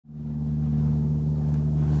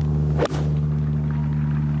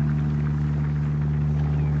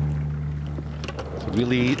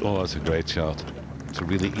really, oh, it's a great shot. It's a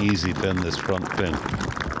really easy pin, this front pin,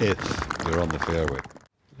 if you're on the fairway.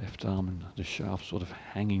 Left arm and the shaft sort of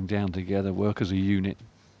hanging down together, work as a unit.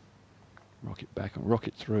 Rock it back and rock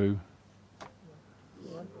it through.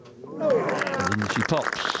 And then she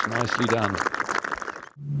pops, nicely done.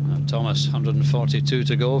 And Thomas, 142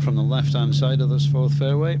 to go from the left-hand side of this fourth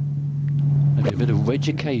fairway. Maybe a bit of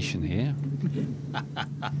wedgication here.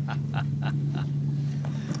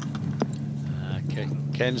 Okay.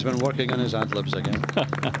 Ken's been working on his ad-libs again.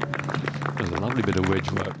 There's a lovely bit of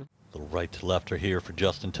wedge work. Little right to lefter here for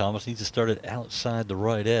Justin Thomas. Needs to start it outside the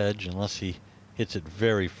right edge unless he hits it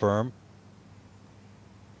very firm.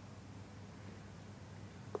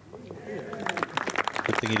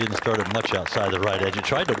 Good thing he didn't start it much outside the right edge. It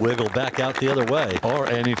tried to wiggle back out the other way. Or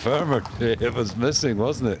any firmer. It was missing,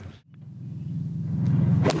 wasn't it?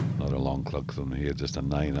 Not a long club from here, just a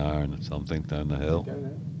 9 iron or something down the hill.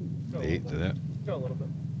 8 to there. Well,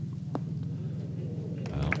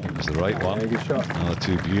 it was the right one. Another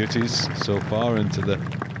two beauties so far into the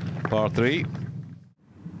par 3.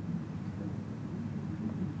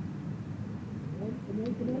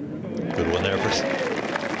 Good one there for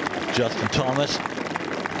Justin Thomas.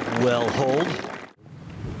 Well hold.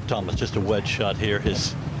 Thomas just a wedge shot here.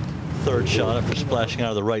 His third shot after splashing out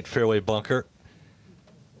of the right fairway bunker.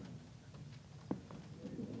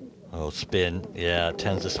 Oh, spin. Yeah, it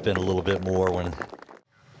tends to spin a little bit more when...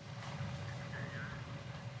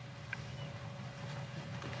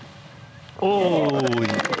 Oh,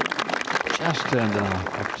 just turned off.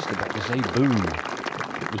 I was just about to say boom.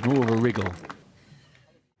 It was more of a wriggle.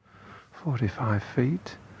 45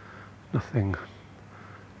 feet. Nothing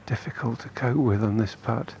difficult to cope with on this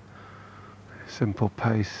putt. Simple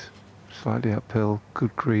pace, slightly uphill,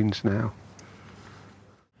 good greens now.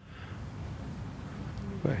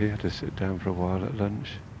 But he had to sit down for a while at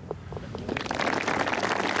lunch.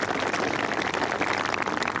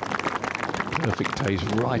 Perfect taste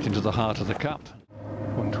right into the heart of the cup.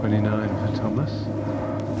 129 for Thomas.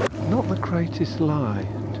 Not the greatest lie.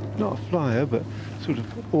 Not a flyer, but sort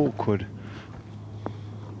of awkward.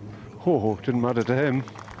 Oh, didn't matter to him.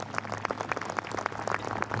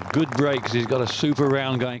 Good breaks. He's got a super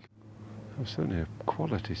round going. That was certainly a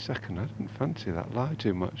quality second. I didn't fancy that lie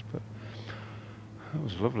too much, but that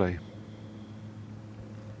was lovely.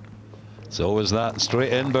 So was that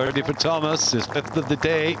straight in birdie for Thomas, his 5th of the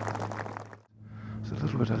day. There's a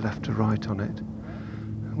little bit of left to right on it.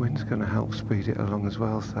 The wind's going to help speed it along as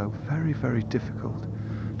well, so very, very difficult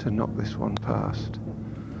to knock this one past.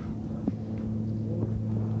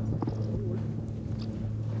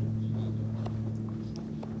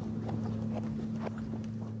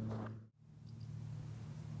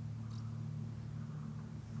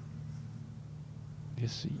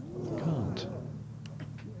 Yes, he can't.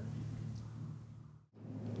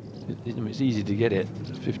 It's easy to get it.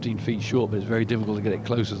 It's 15 feet short, but it's very difficult to get it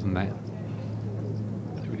closer than that.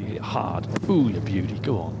 They really hit it hard. Ooh, you beauty.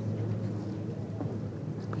 Go on.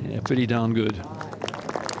 Yeah, pretty darn good.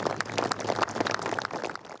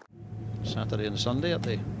 Saturday and Sunday at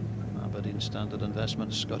the Aberdeen Standard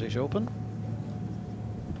Investments Scottish Open.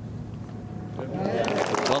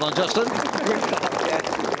 Well done, Justin.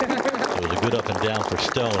 It was a good up and down for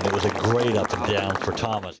Stone. It was a great up and down for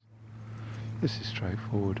Thomas. This is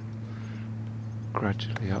straightforward.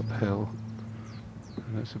 Gradually uphill.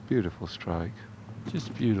 And it's a beautiful strike.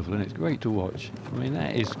 Just beautiful, and it's great to watch. I mean,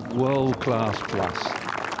 that is world-class plus.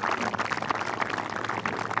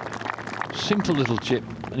 Simple little chip,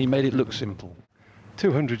 and he made it look simple.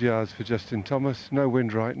 200 yards for Justin Thomas. No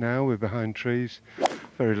wind right now. We're behind trees.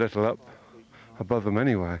 Very little up above them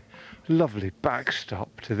anyway. Lovely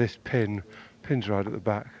backstop to this pin. Pin's right at the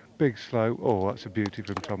back. Big slope. Oh, that's a beauty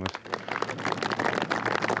from Thomas.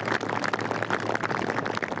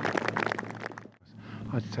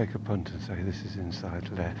 I'd take a punt and say this is inside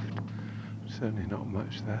left. Certainly not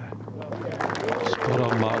much there. Spot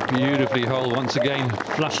on, Mark. Beautifully holed once again.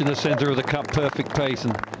 Flush in the centre of the cup. Perfect pace.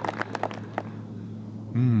 And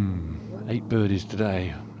 8 birdies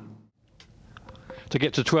today. To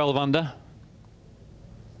get to 12 under.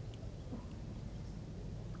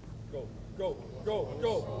 Go, go,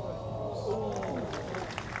 go.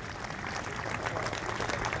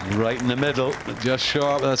 Right in the middle, just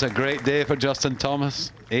short. That's a great day for Justin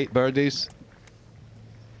Thomas. 8 birdies.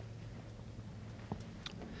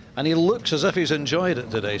 And he looks as if he's enjoyed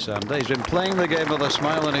it today, Sam. He's been playing the game with a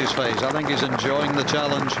smile on his face. I think he's enjoying the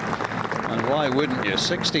challenge. And why wouldn't you?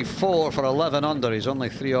 64 for 11 under. He's only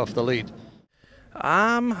 3 off the lead.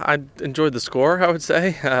 I enjoyed the score, I would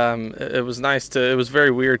say. It was nice to, it was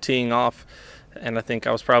very weird teeing off and I think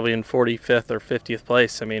I was probably in 45th or 50th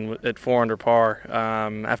place. I mean, at 4 under par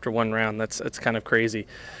after one round, it's kind of crazy.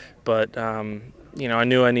 But you know, I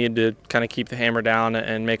knew I needed to kind of keep the hammer down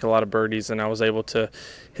and make a lot of birdies, and I was able to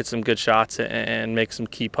hit some good shots and make some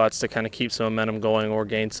key putts to kind of keep some momentum going or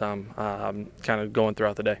gain some kind of going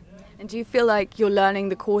throughout the day. And do you feel like you're learning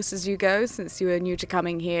the course as you go, since you were new to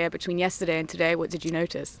coming here between yesterday and today? What did you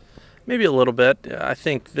notice? Maybe a little bit. I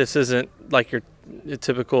think this isn't like your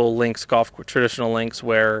typical links, golf, traditional links,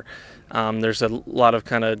 where there's a lot of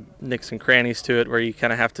kind of nicks and crannies to it, where you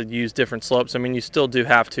kind of have to use different slopes. I mean, you still do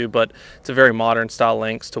have to, but it's a very modern style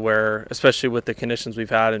links to where, especially with the conditions we've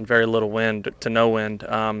had and very little wind to no wind,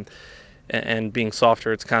 and being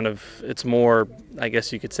softer, it's more, I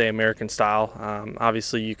guess you could say, American style.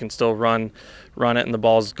 Obviously, you can still run it, and the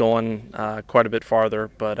ball's going quite a bit farther,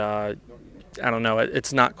 but I don't know,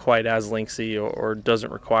 it's not quite as linksy or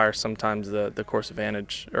doesn't require sometimes the course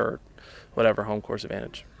advantage or whatever, home course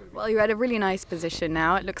advantage. Well, you're at a really nice position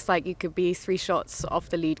now. It looks like you could be 3 shots off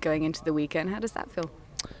the lead going into the weekend. How does that feel?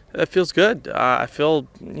 It feels good. I feel,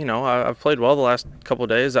 you know, I've played well the last couple of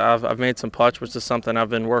days. I've made some putts, which is something I've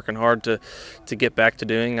been working hard to get back to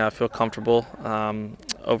doing. I feel comfortable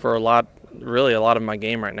over really a lot of my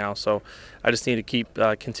game right now. So I just need to keep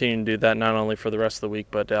continuing to do that, not only for the rest of the week,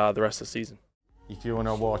 but the rest of the season. If you want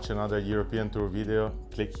to watch another European Tour video,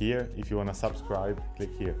 click here. If you want to subscribe, click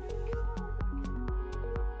here.